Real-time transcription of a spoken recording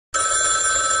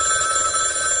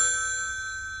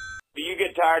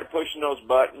get tired of pushing those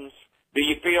buttons? Do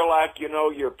you feel like, you know,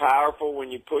 you're powerful when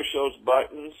you push those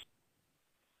buttons?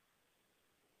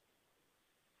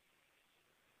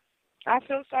 I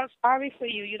feel so sorry for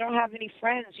you. You don't have any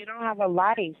friends. You don't have a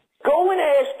life. Go and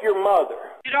ask your mother.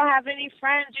 You don't have any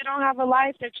friends. You don't have a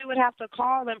life that you would have to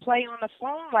call and play on the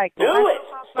phone like that. Do it.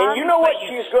 And you know what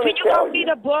she's going to tell you? Can you go read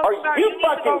a book, Are sir? you You need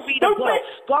to go fucking read a book. stupid?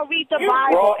 Go read the You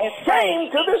Bible brought and pray. shame You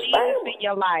to need this Jesus family. in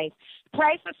your life.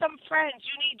 Pray for some friends.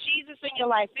 You need Jesus in your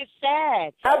life. It's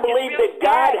sad. I believe it's that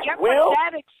God sad. will. You're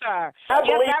pathetic, sir.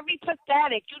 You're very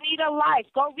pathetic. You need a life.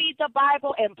 Go read the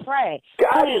Bible and pray.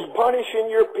 God is punishing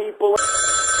your people.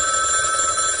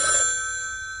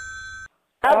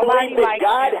 I believe that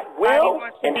God will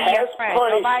and has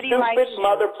punished stupid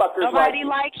motherfuckers like you. Nobody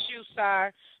likes you,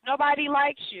 sir. Nobody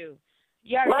likes you.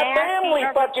 You're My nasty, family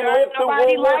you're fucking jerk. lived through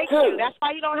Nobody World War likes II. you. That's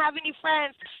why you don't have any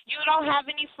friends. You don't have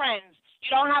any friends. You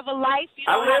don't have a life. You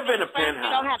don't live have in a friends. penthouse.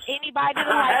 You don't have anybody to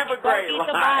I like have you. a great Go read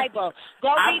the life. Bible. Go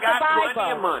I've read the got plenty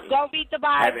Bible. of money. Go read the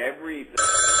I have Bible. everything.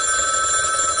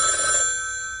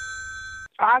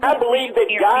 I believe that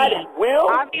God will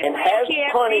and has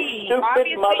punished stupid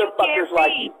motherfuckers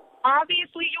like you.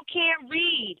 Obviously, you can't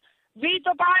read. Read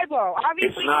the Bible.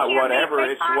 Obviously, It's not you can't whatever,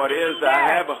 read. it's what is. I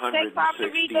have 160 Take time to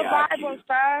read the Bible, IQ.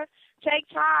 sir. Take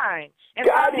time. And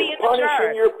God is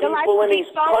punishing your people, and He's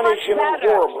punishing them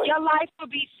horribly. Your life would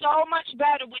be so much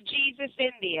better with Jesus in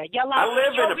there. Your life I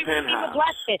live in a be penthouse. a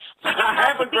blessing for you I not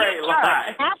have to a be great a jerk.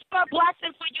 life. Ask for a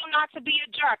blessing for you not to be a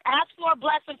jerk. Ask for a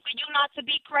blessing for you not to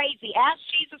be crazy. Ask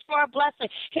Jesus for a blessing.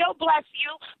 He'll bless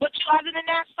you, but you, other than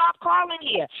that, stop calling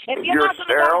here. If you're not going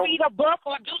to go read a book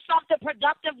or do something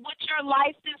productive with your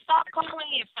life, then stop calling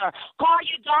here, sir. Call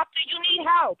your doctor. You need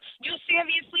help. You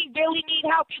seriously really need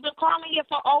help. You've been calling here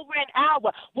for over an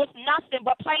hour with nothing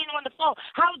but playing on the phone.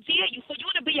 How dare you? For you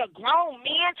to be a grown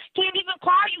man, can't even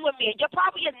call you a man. You're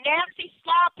probably a nasty,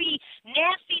 sloppy,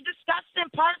 nasty, disgusting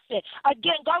person.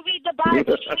 Again, go read the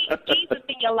Bible. You need Jesus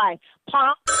in your life,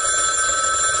 punk.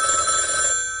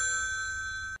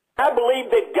 I believe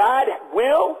that God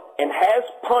will and has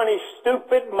punished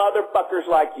stupid motherfuckers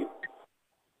like you.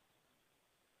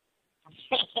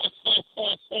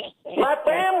 My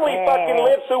family fucking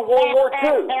lived through World War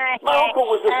II. My uncle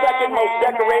was the second most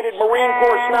decorated Marine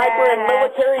Corps sniper in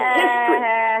military history.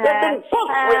 There have been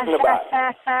books written about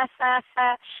it.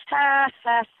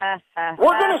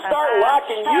 We're going to start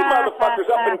locking you motherfuckers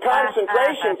up in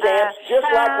concentration camps just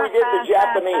like we did the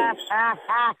Japanese.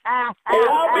 And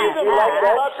I'll be the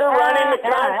motherfucker running the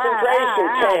concentration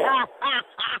camp.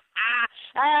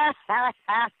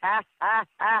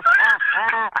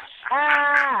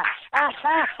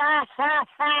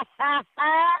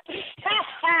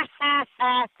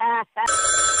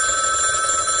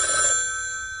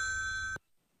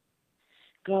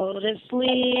 Go to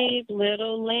sleep,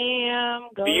 little lamb.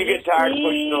 Go Do you get tired of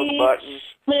pushing those buttons?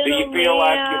 Do you feel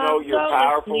like, you know, you're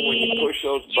powerful when you push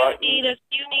those buttons?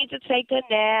 You need to take a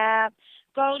nap.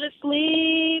 Go to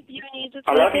sleep. You need to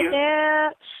take a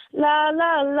nap. La,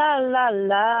 la, la, la,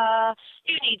 la.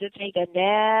 You need to take a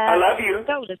nap. I love you.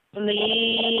 Go to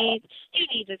sleep. You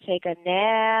need to take a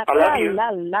nap. I love you. La,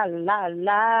 la, la,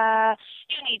 la.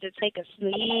 You need to take a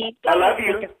sleep. I love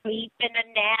you. Take a sleep and a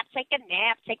nap. Take a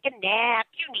nap. Take a nap.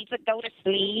 You need to go to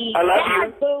sleep. I love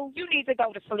you. Boo. You need to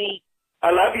go to sleep.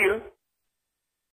 I love you.